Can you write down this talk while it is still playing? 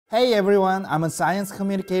Hey everyone, I'm a science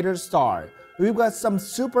communicator Star. We've got some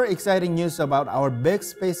super exciting news about our big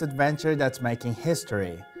space adventure that's making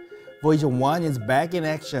history. Voyager 1 is back in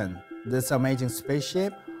action. This amazing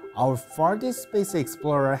spaceship, our farthest space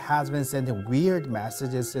explorer, has been sending weird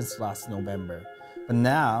messages since last November. But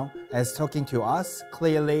now, it's talking to us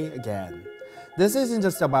clearly again. This isn't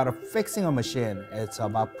just about fixing a machine, it's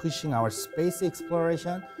about pushing our space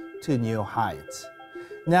exploration to new heights.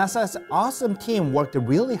 NASA's awesome team worked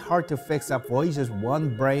really hard to fix up Voyager's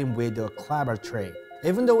one brain with a clever trick.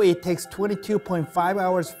 Even though it takes 22.5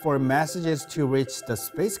 hours for messages to reach the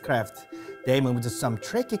spacecraft, they moved some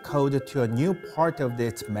tricky code to a new part of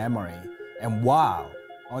its memory. And wow!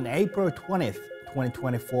 On April 20th,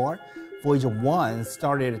 2024, Voyager 1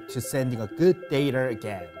 started to sending a good data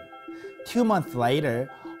again. 2 months later,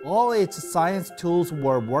 all its science tools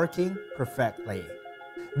were working perfectly.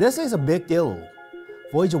 This is a big deal.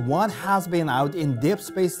 Voyager 1 has been out in deep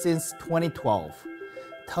space since 2012,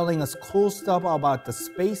 telling us cool stuff about the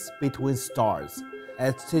space between stars.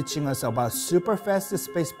 It's teaching us about super fast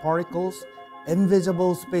space particles,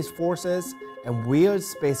 invisible space forces, and weird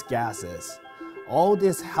space gases. All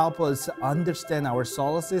this helps us understand our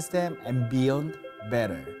solar system and beyond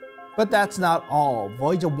better. But that's not all.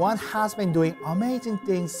 Voyager 1 has been doing amazing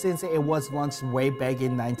things since it was launched way back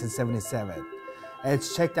in 1977.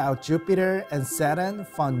 It's checked out Jupiter and Saturn,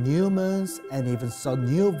 found new moons, and even saw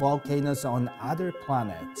new volcanoes on other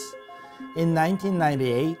planets. In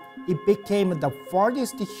 1998, it became the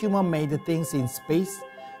farthest human-made things in space,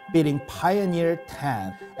 beating Pioneer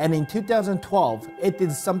 10. And in 2012, it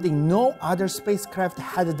did something no other spacecraft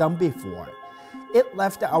had done before. It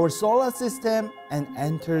left our solar system and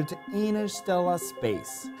entered interstellar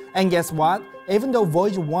space. And guess what? Even though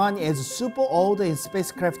Voyager 1 is super old in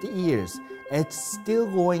spacecraft years, it's still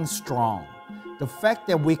going strong. The fact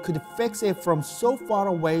that we could fix it from so far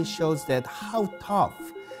away shows that how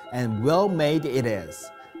tough and well made it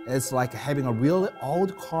is. It's like having a really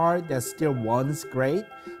old car that still runs great,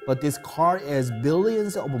 but this car is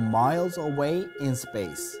billions of miles away in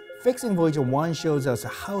space. Fixing Voyager 1 shows us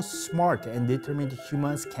how smart and determined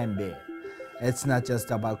humans can be. It's not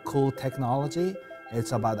just about cool technology,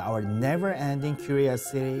 it's about our never-ending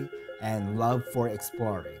curiosity and love for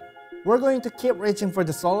exploring. We're going to keep reaching for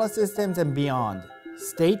the solar systems and beyond.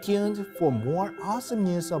 Stay tuned for more awesome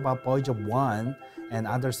news about Voyager 1 and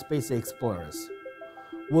other space explorers.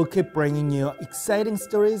 We'll keep bringing you exciting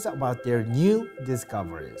stories about their new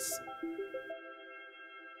discoveries.